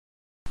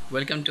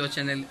Welcome to our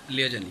channel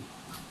LeoJony।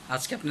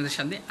 আজকে আপনাদের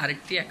সামনে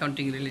আরেকটি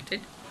অ্যাকাউন্টিং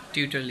রিলেটেড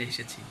টিউটোরিয়ালে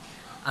এসেছি।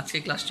 আজকে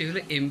ক্লাসটি হলো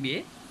MBA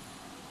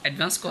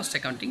advance cost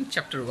accounting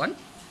chapter 1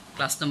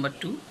 class number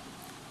 2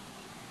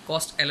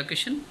 cost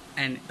allocation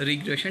and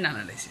regression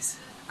analysis.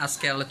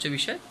 আজকে আলোচ্য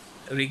বিষয়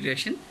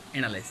রিগ্রেশন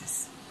অ্যানালাইসিস।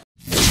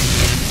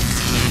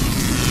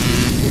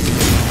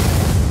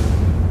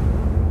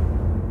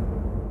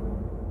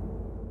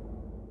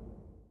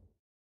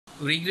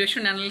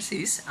 রিগ্রেশন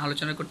অ্যানালিসিস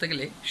আলোচনা করতে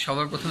গেলে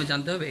সবার প্রথমে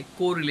জানতে হবে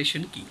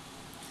কোরিলেশন কী।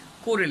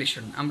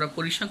 কোরিলেশন আমরা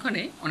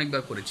পরিসংখ্যানে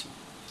অনেকবার পড়েছি।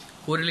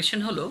 কোরিলেশন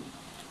হলো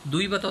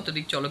দুই বা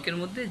ততোধিক চলকের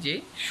মধ্যে যে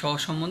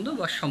সহসম্বন্ধ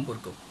বা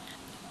সম্পর্ক।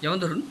 যেমন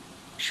ধরুন,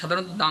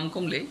 সাধারণত দাম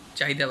কমলে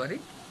চাহিদা বাড়ে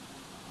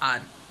আর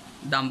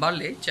দাম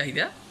বাড়লে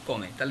চাহিদা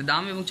কমে, তাহলে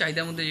দাম এবং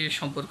চাহিদার মধ্যে যে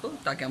সম্পর্ক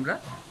তাকে আমরা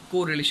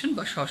কোরিলেশন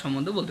বা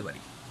সহসম্বন্ধ বলতে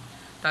পারি।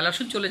 তাহলে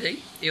আসুন চলে যাই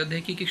এই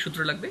অধ্যায়ে কী কী সূত্র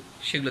লাগবে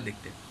সেগুলো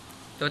দেখতে।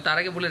 তবে তার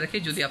আগে বলে রাখি,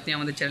 যদি আপনি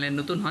আমাদের চ্যানেলে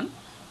নতুন হন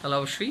তাহলে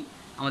অবশ্যই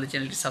আমাদের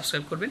চ্যানেলটি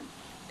সাবস্ক্রাইব করবেন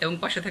এবং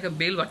পাশে থাকা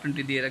বেল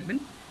বাটনটি দিয়ে রাখবেন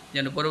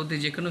যেন পরবর্তী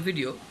যে কোনো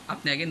ভিডিও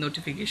আপনি আগে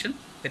নোটিফিকেশন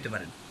পেতে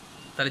পারেন।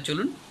 তাহলে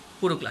চলুন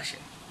পুরো ক্লাসে।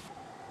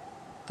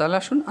 তাহলে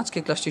আসুন আজকে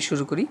ক্লাসটি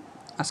শুরু করি।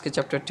 আজকে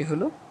চ্যাপ্টারটি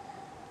হলো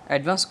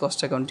অ্যাডভান্স কস্ট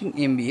অ্যাকাউন্টিং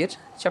MBA এর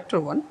চ্যাপ্টার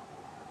 1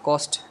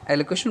 কস্ট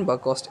অ্যালোকেশন বা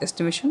cost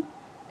estimation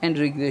and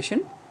regression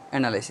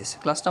analysis.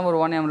 Class number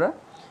 1-এ আমরা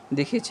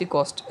দেখিয়েছি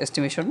কস্ট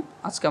এস্টিমেশন।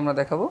 আজকে আমরা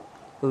দেখাবো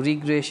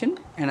রিগ্রেশন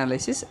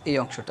অ্যানালাইসিস এই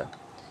অংশটা।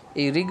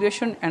 এই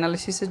রিগ্রেশন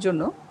অ্যানালাইসিসের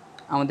জন্য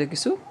আমাদের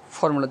কিছু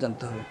ফর্মুলা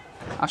জানতে হবে।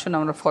 আসুন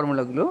আমরা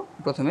ফর্মুলাগুলো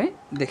প্রথমে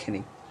দেখে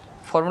নিই।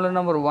 ফর্মুলা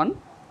নাম্বার 1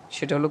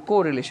 সেটা হলো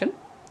কোরিলেশন।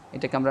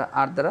 এটাকে আমরা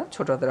আর দ্বারা,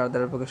 ছোটো হাতের আর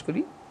দ্বারা প্রকাশ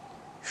করি।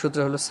 সূত্র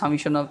হলো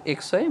summation of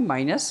x Y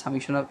minus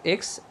summation of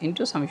x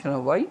into summation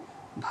of Y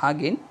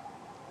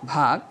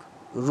ভাগ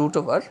রুট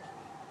ওভার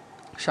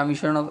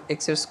সামিশন অফ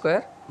এক্সের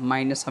স্কোয়ার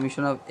মাইনাস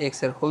সামিশন অফ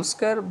এক্সের হোল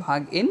স্কোয়ার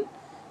ভাগ N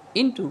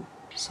into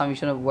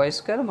summation of Y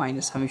square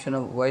minus summation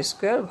of Y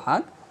square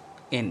ভাগ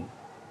N.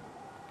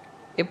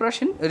 এরপর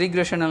আসেন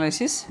regression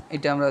analysis.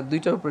 এটা আমরা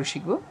দুইটার উপরে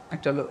শিখবো।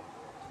 একটা হলো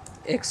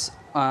এক্স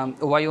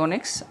ওয়াই অন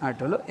এক্স আর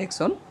একটা হলো এক্স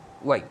অন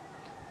ওয়াই।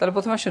 তাহলে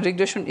প্রথমে আসেন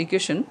regression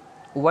equation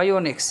Y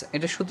on x.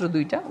 এটা সূত্র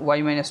দুইটা, Y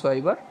minus y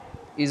bar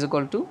is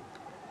equal to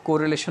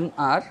correlation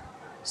R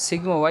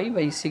sigma Y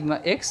by sigma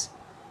x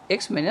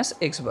x minus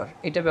x bar.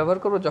 এটা ব্যবহার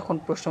করবো যখন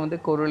প্রশ্নের মধ্যে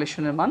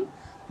কোরিলেশনের মান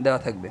দেওয়া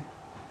থাকবে।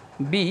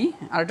 বি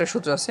আরেকটা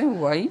সূত্র আছে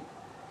Y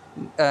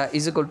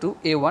is equal to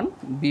A1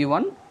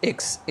 B1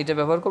 x. এটা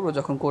ব্যবহার করবো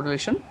যখন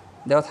কোরিলেশন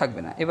দেওয়া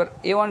থাকবে না। এবার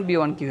A1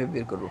 B1 কীভাবে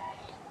বের করবো?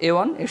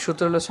 A1 এর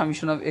সূত্র হলো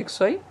summation of x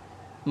Y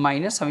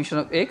minus summation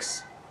of x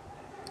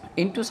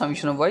into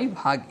summation of Y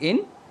ভাগ এন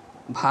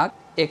ভাগ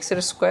এক্সের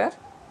স্কোয়ার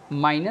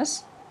মাইনাস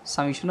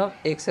সামিশন অফ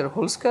এক্সের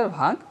হোল স্কোয়ার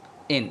ভাগ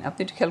এন। আপনি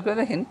একটু খেয়াল করে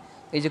দেখেন,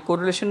 এই যে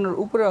কোরিলেশনের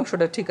উপরের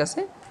অংশটা ঠিক আছে,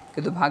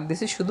 কিন্তু ভাগ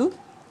দিয়েছি শুধু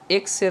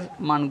এক্সের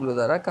মানগুলো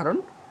দ্বারা, কারণ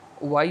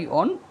ওয়াই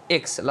অন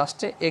এক্স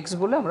লাস্টে এক্স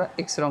বলে আমরা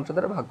এক্সের অংশ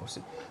দ্বারা ভাগ করছি।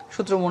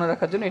 সূত্র মনে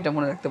রাখার জন্য এটা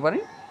মনে রাখতে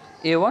পারেন।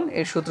 A1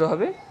 এর সূত্র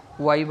হবে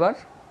y bar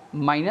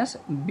minus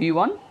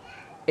B1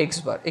 x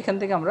bar. এখান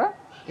থেকে আমরা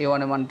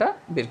A1 এর মানটা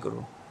বের করব।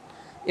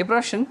 এরপর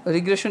আসেন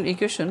regression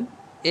equation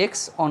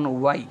x on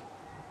Y.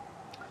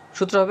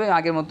 সূত্র হবে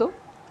আগের মতো,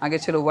 আগে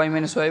ছিল ওয়াই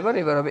মাইনাস ওয়াই বার,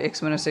 এবার হবে x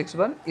minus x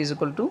bar is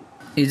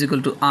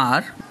equal to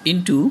R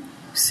into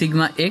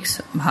sigma x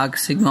ভাগ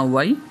sigma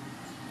Y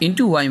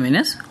into Y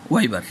minus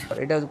y bar.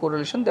 এটা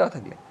কোরিলেশন দেওয়া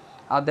থাকলে,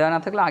 আর দেওয়া না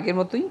থাকলে আগের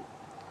মতোই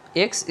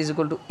x is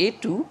equal to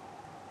A2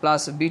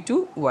 plus B2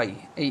 Y.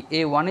 এই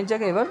A1 এর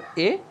জায়গায় এবার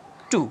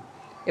A2।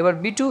 এবার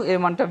B2 এর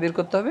মানটা বের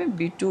করতে হবে।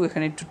 B2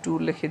 এখানে একটু 2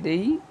 লিখে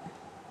দেই।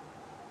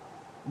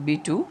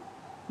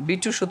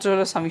 B2 সূত্র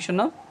হলো summation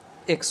of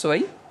x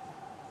Y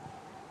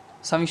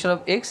summation of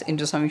x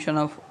into summation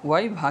of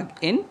Y ভাগ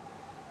এন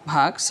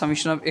ভাগ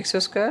summation of x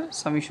square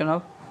summation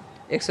of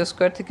x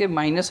square থেকে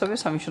মাইনাস হবে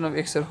সামিশন অফ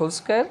এক্সের হোল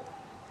স্কোয়ার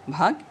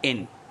ভাগ এন।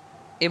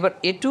 এবার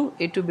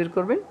A2 বের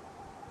করবেন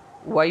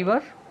y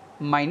bar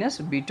minus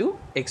B2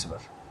 x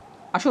bar.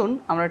 আসুন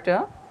আমরা একটা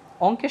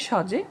অঙ্কের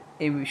সাহায্যে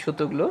এই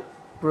সূত্রগুলো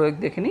প্রয়োগ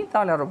দেখে নিই,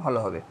 তাহলে আরও ভালো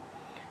হবে।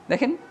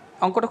 দেখেন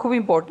অঙ্কটা খুব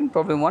important.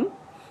 Problem 1,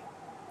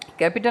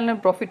 capital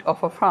and profit of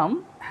a farm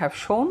have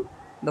শোন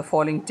দ্য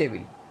ফলোইং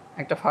টেবিল।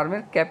 একটা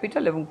ফার্মের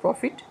ক্যাপিটাল এবং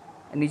প্রফিট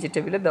নিচে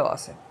টেবিলে দেওয়া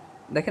আছে।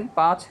 দেখেন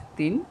 5,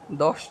 3,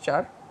 10,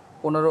 4,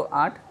 15,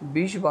 8,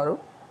 20, 12,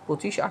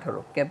 25,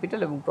 18 ক্যাপিটাল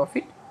এবং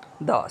প্রফিট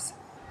দেওয়া আছে।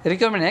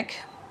 Requirement 1,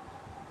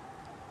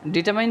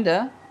 determine the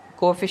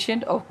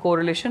coefficient of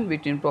correlation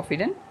between profit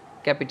and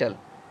capital.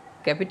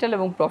 Capital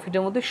এবং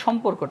প্রফিটের মধ্যে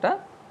সম্পর্কটা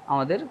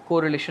আমাদের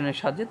কোরিলেশনের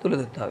সাহায্যে তুলে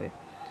ধরতে হবে।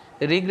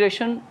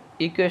 Regression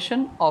equation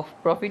of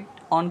profit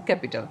on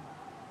capital.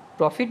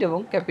 Profit এবং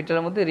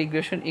ক্যাপিটালের মধ্যে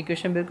রিগ্রেশন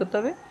ইকুয়েশন বের করতে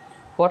হবে।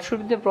 What should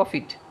be the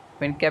profit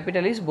when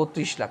capital is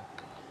 32 lakh.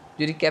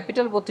 যদি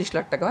ক্যাপিটাল 32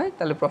 লাখ টাকা হয়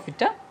তাহলে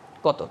প্রফিটটা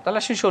কত? তাহলে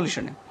আসলে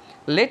সলিউশনে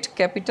late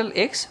capital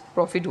x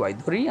profit Y.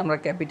 ধরি আমরা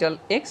ক্যাপিটাল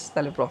এক্স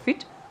তাহলে প্রফিট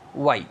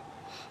ওয়াই।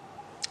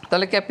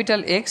 তাহলে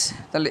ক্যাপিটাল এক্স,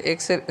 তাহলে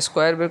এক্সের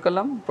স্কোয়ার বের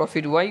করলাম,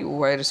 প্রফিট ওয়াই,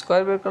 ওয়াইয়ের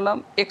স্কোয়ার বের করলাম,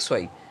 এক্স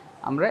ওয়াই।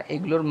 আমরা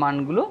এগুলোর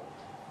মানগুলো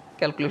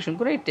ক্যালকুলেশন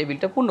করে এই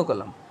টেবিলটা পূর্ণ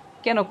করলাম।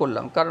 কেন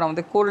করলাম? কারণ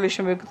আমাদের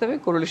কোরিলেশন বের করতে হবে।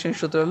 কোরিলেশনের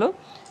সূত্র হলো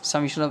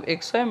summation of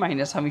x Y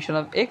minus summation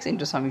of x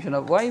into summation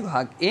of Y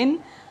ভাগ এন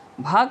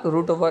ভাগ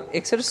রুট ওভার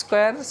এক্সের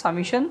square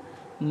summation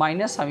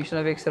minus summation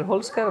of এক্সের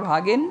হোল স্কোয়ার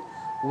ভাগ এন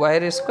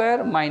ওয়াইয়ের স্কোয়ার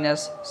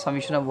মাইনাস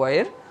সামেশন অফ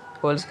ওয়াইয়ের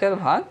হোল স্কোয়ার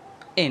ভাগ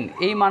এন।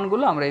 এই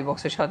মানগুলো আমরা এই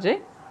বক্সের সাহায্যে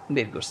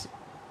বের করছি।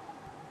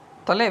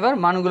 তাহলে এবার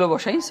মানগুলো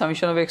বসাই।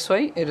 সামেশন অফ এক্স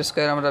ওয়াই এর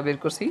স্কোয়ার আমরা বের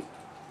করছি,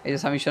 এই যে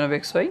summation of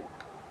x Y,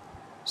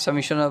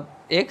 summation of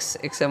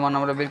এক্সের মান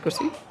আমরা বের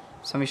করছি,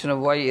 সামেশন অফ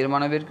ওয়াই এর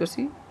মানও বের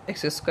করছি,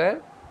 এক্স স্কোয়ার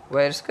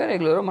ওয়াইয়ের স্কোয়ার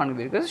এগুলোরও মান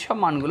বের করছি। সব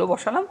মানগুলো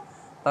বসালাম,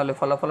 তাহলে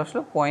ফলাফল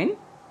আসলো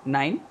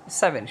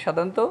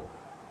 0.97।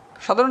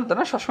 সাধারণত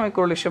না, সবসময়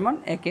কোরিলেশন মান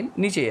একের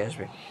নিচেই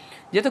আসবে।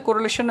 যেহেতু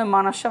কোরিলেশনের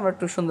মান আসছে, আমরা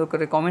একটু সুন্দর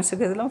করে কমেন্টস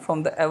লিখে দিলাম, from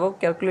the above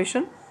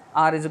calculation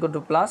R is equal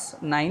to plus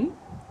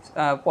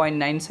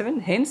 0.97,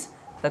 hence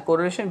the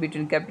correlation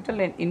between capital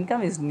and income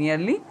is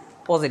nearly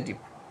positive.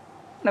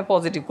 মানে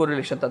পজিটিভ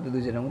কোরিলেশন তাদের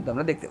দুজনের মধ্যে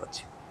আমরা দেখতে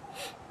পাচ্ছি।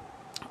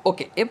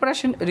 ওকে, এরপর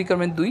আসেন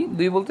রিকোয়ারমেন্ট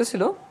 2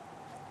 বলতেছিল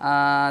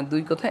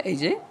 2 কোথায়, এই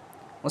যে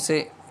হচ্ছে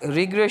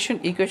regression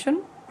equation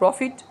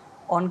profit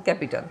on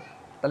capital.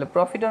 তাহলে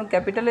প্রফিট অন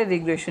ক্যাপিটালের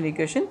রিগ্রেশন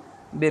ইকুয়েশন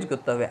বের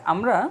করতে হবে।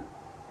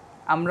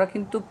 আমরা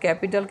কিন্তু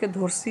ক্যাপিটালকে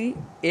ধরছি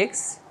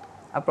এক্স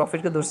আর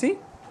প্রফিটকে ধরছি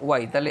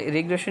ওয়াই। তাহলে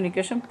regression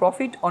equation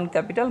profit on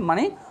capital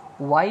মানে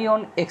ওয়াই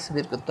অন এক্স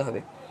বের করতে হবে।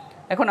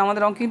 এখন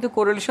আমাদের অঙ্কে কিন্তু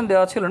কোরিলেশন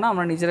দেওয়া ছিল না,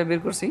 আমরা নিজেরা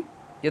বের করছি।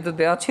 যেহেতু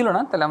দেওয়া ছিল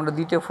না, তাহলে আমরা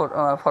দ্বিতীয়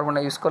ফর্মুলা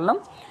ইউজ করলাম,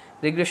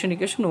 regression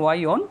equation Y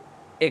on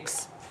x.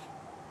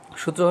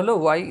 সূত্র হলো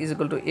Y is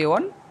equal to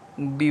a1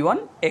 b1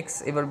 x.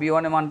 এবার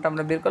b1 এর মানটা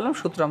আমরা বের করলাম,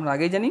 সূত্র আমরা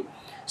আগেই জানি,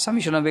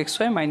 summation of x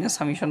Y minus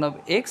summation of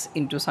x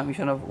into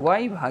summation of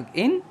Y ভাগ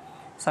N,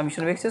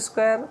 summation of x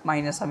square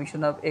minus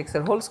summation of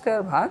এক্সের হোল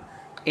স্কোয়ার ভাগ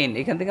এন।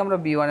 এখান থেকে আমরা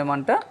b1 এর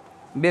মানটা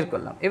বের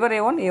করলাম। এবার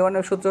a1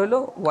 এর সূত্র হলো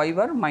y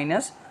bar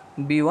minus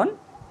b1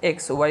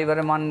 x. Y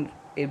বারের মান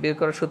বের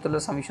করার সূত্র হলো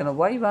সামেশন অফ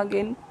ওয়াই ভাগ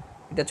এন,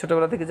 এটা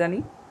ছোটোবেলা থেকে জানি।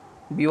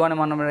 b1 এর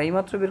মান আমরা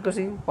এইমাত্র বের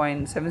করছি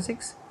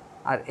 0.76,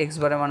 আর এক্স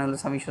বারের মান হলো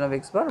সামেশন অফ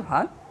এক্স বার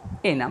ভাগ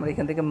এন। আমরা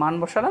এখান থেকে মান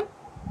বসালাম,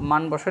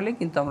 মান বসালে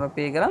কিন্তু আমরা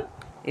পেয়ে গেলাম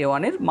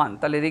a1 এর মান।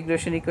 তাহলে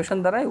রিগ্রেশন ইকুয়েশন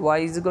দ্বারাই ওয়াই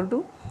ইজ ইকুয়াল টু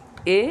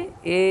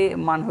এ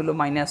মান হলো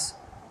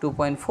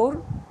 -2.4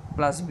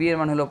 প্লাস বি এর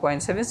মান হলো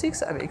 0.76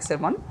 আর এক্সের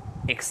মান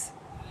এক্স।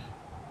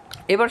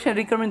 এবার সে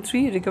রিকোয়ারমেন্ট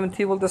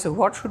 3 বলতেছে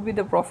what should be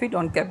the profit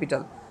on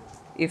capital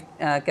if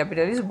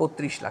capital is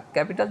 32 lakh.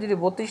 Capital যদি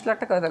 32 লাখ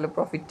টাকা হয় তাহলে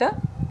প্রফিটটা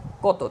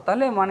কত?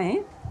 তাহলে মানে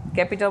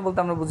ক্যাপিটাল বলতে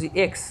আমরা বুঝি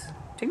এক্স,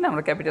 ঠিক না?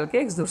 আমরা ক্যাপিটালকে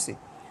এক্স ধরছি।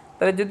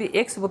 তাহলে যদি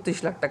এক্স 32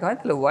 লাখ টাকা হয়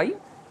তাহলে ওয়াই,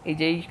 এই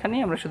যে এইখানেই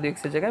আমরা শুধু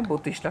এক্সের জায়গায়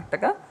 32 লাখ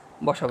টাকা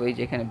বসাবো। এই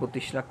যে এখানে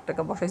 32 লাখ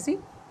টাকা বসাইছি,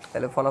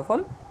 তাহলে ফলাফল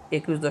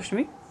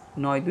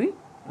 21.92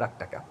 লাখ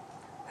টাকা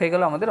হয়ে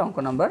গেল আমাদের অঙ্ক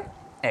নাম্বার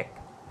 1।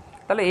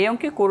 তাহলে এই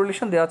অঙ্কে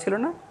কোরিলেশন দেওয়া ছিল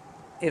না,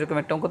 এরকম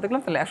একটা অঙ্ক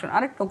দেখলাম। তাহলে আসুন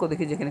আরেকটা অঙ্ক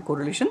দেখি যেখানে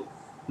কোরিলেশন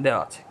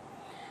দেওয়া আছে।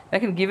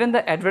 দেখেন, given the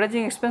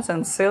advertising expense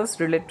and sales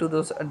relate to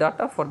those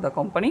data for the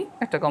company.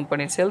 একটা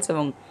কোম্পানির সেলস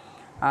এবং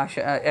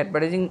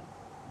অ্যাডভার্টাইজিং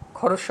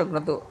খরচ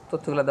সংক্রান্ত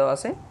তথ্যগুলো দেওয়া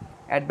আছে।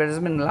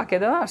 অ্যাডভার্টাইজমেন্ট লাখে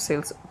দেওয়া আর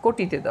সেলস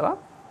কোটিতে দেওয়া।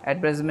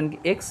 অ্যাডভার্টাইজমেন্ট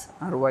এক্স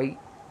আর ওয়াই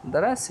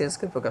দ্বারা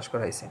সেলসকে প্রকাশ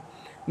করা হয়েছে।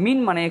 মিন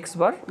মানে এক্স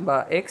বার বা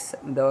এক্স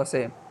দেওয়া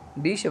আছে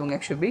 20 এবং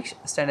 120,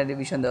 স্ট্যান্ডার্ড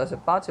ডিভিশন দেওয়া আছে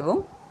 5 এবং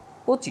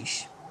 25,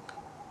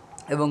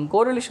 এবং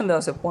কোরিলেশন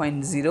দেওয়া আছে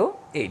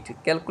 0.08।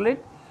 Calculate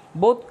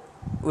both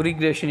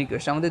regression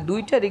equation. আমাদের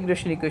দুইটা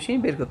রিগ্রেশন ইকুয়েশন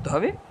বের করতে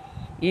হবে।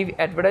 If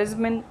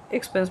advertisement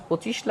expense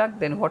 25 lakh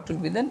then what will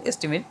be then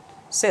estimate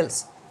sales.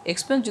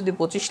 Expense যদি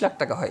 25 লাখ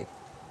টাকা হয়,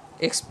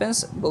 এক্সপেন্স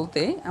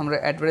বলতে আমরা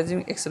অ্যাডভার্টাইজিং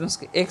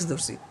এক্সপেন্সকে এক্স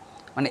ধরছি,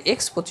 মানে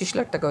এক্স 25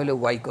 লাখ টাকা হলে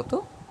ওয়াই কত?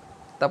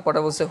 তারপরে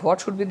বলছে what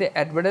should be the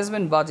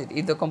advertisement budget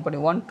if the company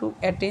want to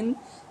attain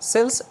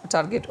sales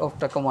target of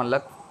টাকা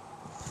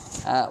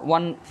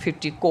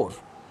 1,150 crore।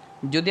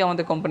 যদি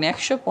আমাদের কোম্পানি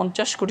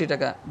 150 কোটি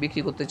টাকা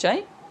বিক্রি করতে চায়,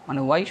 মানে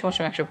ওয়াই সমান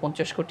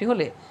 150 কোটি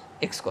হলে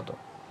এক্স কত?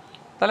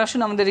 তাহলে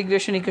আসুন আমাদের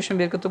রিগ্রেশন ইকুয়েশন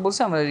বের করতে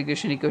বলছে, আমরা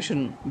রিগ্রেশন ইকুয়েশন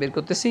বের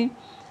করতেছি।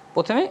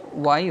 প্রথমে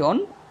Y on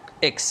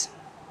x,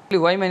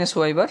 Y minus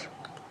y bar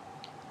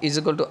is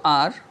equal to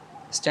R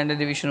standard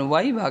division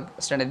Y ভাগ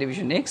standard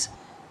division x,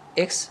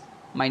 x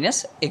minus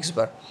x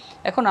bar.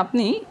 এখন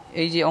আপনি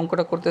এই যে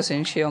অঙ্কটা করতেছেন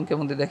সেই অঙ্কের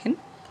মধ্যে দেখেন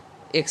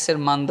এক্সের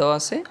মান দেওয়া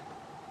আছে,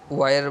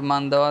 ওয়াইয়ের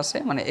মান দেওয়া আছে,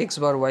 মানে x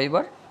bar y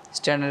bar,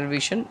 standard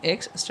division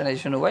x, standard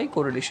division Y,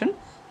 correlation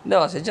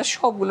দেওয়া আছে। যা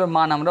সবগুলোর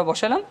মান আমরা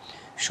বসালাম,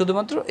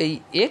 শুধুমাত্র এই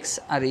এক্স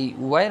আর এই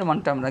ওয়াইয়ের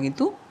মানটা আমরা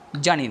কিন্তু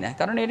জানি না,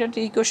 কারণ এটা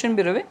একটা ইকুয়েশন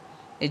বেরোবে,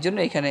 এই জন্য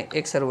এখানে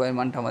এক্স আর ওয়াইয়ের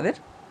মানটা আমাদের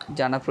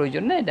জানা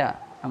প্রয়োজন না, এটা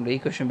আমরা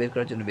ইকুয়েশন বের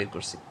করার জন্য বের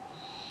করছি।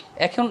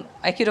 এখন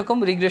একই রকম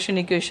regression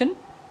equation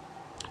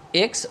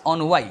x on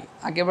Y,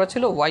 আগেবার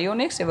ছিল ওয়াই অন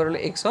এক্স, এবার হলো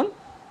এক্স অন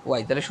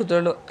ওয়াই। তাহলে সূত্র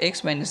হলো x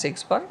minus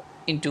x bar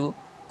into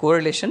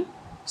correlation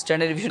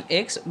standard division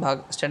x ভাগ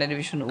standard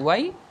division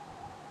Y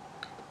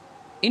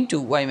into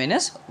Y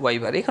minus y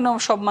bar. এখানে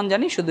আমরা সব মান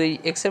জানি, শুধু এই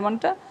এক্সের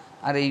মানটা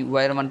আর এই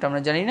ওয়াইয়ের মানটা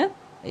আমরা জানি না।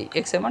 এই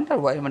এক্সের মানটা আর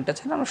ওয়াইয়ের মানটা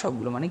ছাড়া আমরা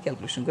সবগুলো মানে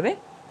ক্যালকুলেশন করে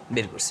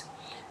বের করছি।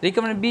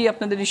 রিকমেন্ড বি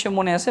আপনাদের নিশ্চয়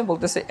মনে আছে,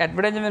 বলতেছে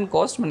অ্যাডভার্টাইজমেন্ট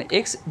কস্ট মানে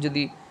এক্স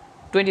যদি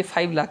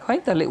 25 লাখ হয়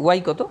তাহলে ওয়াই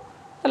কত?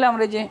 তাহলে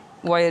আমরা যে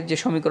ওয়াইয়ের যে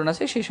সমীকরণ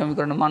আছে সেই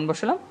সমীকরণের মান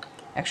বসালাম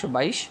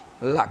 122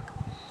 লাখ।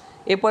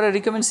 এরপরে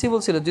রিকমেন্ড সি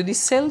বলছিল যদি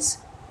সেলস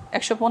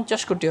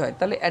 150 কোটি হয়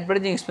তাহলে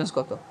অ্যাডভার্টাইজিং এক্সপেন্স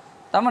কত।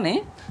 তার মানে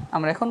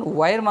আমরা এখন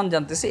ওয়াইয়ের মান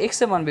জানতেছি,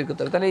 এক্সের মান বের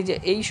করতে হবে। তাহলে এই যে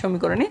এই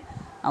সমীকরণে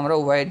আমরা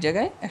ওয়াইয়ের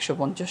জায়গায়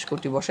 150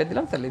 কোটি বসাই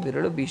দিলাম, তাহলে বের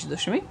হলো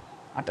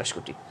 20.28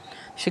 কোটি।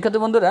 শিক্ষার্থী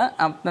বন্ধুরা,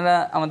 আপনারা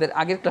আমাদের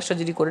আগের ক্লাসটা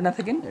যদি করে না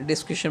থাকেন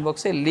ডেসক্রিপশন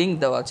বক্সে লিঙ্ক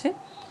দেওয়া আছে,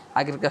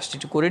 আগের ক্লাসটি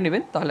একটু করে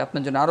নেবেন, তাহলে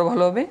আপনার জন্য আরও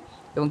ভালো হবে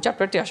এবং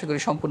চ্যাপ্টারটি আশা করি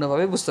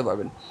সম্পূর্ণভাবে বুঝতে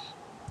পারবেন।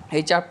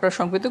 এই চ্যাপ্টার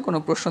সংক্রান্ত কোনো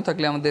প্রশ্ন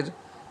থাকলে আমাদের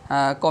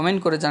কমেন্ট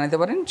করে জানাতে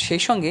পারেন।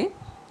 সেই সঙ্গে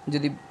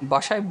যদি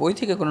বাসায় বই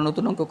থেকে কোনো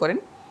নতুন অঙ্ক করেন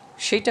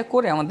সেইটা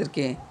করে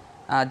আমাদেরকে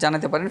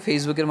জানাতে পারেন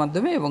ফেসবুকের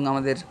মাধ্যমে, এবং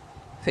আমাদের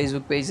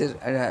ফেসবুক পেজের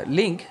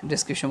লিঙ্ক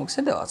ডেসক্রিপশন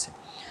বক্সে দেওয়া আছে।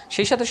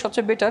 সেই সাথে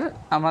সবচেয়ে বেটার,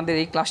 আমাদের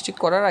এই ক্লাসটি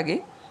করার আগে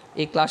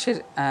এই ক্লাসের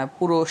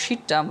পুরো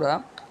শিটটা আমরা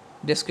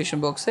ডেসক্রিপশন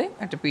বক্সে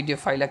একটা পিডিএফ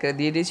ফাইল আকারে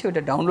দিয়ে দিয়েছি,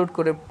 ওটা ডাউনলোড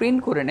করে প্রিন্ট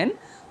করে নেন,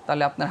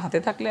 তাহলে আপনার হাতে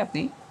থাকলে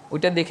আপনি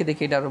ওইটা দেখে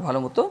দেখে এটা আরও ভালো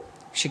মতো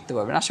শিখতে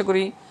পারবেন। আশা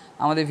করি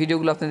আমাদের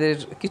ভিডিওগুলো আপনাদের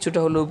কিছুটা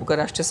হলেও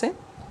উপকারে আসতেছে।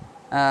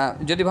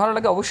 যদি ভালো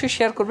লাগে অবশ্যই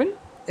শেয়ার করবেন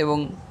এবং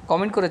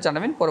কমেন্ট করে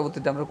জানাবেন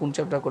পরবর্তীতে আমরা কোন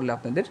চ্যাপ্টার করলে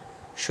আপনাদের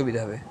সুবিধা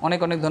হবে। অনেক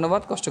অনেক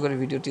ধন্যবাদ কষ্ট করে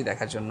ভিডিওটি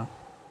দেখার জন্য।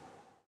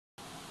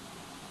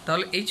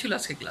 তাহলে এই ছিল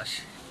আজকে ক্লাস।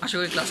 আশা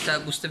করি ক্লাসটা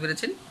বুঝতে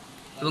পেরেছেন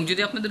এবং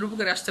যদি আপনাদের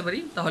উপকারে আসতে পারি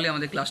তাহলে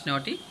আমাদের ক্লাস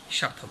নেওয়াটি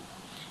সার্থক,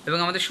 এবং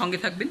আমাদের সঙ্গে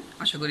থাকবেন।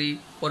 আশা করি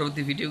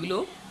পরবর্তী ভিডিওগুলো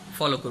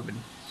ফলো করবেন।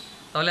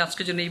 তাহলে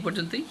আজকের জন্য এই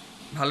পর্যন্তই।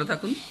 ভালো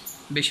থাকুন,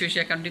 বেশি বেশি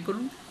অ্যাকাউন্টিং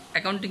করুন,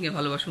 অ্যাকাউন্টিংয়ে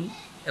ভালোবাসুন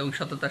এবং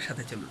সততার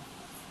সাথে চলুন।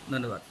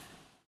 ধন্যবাদ।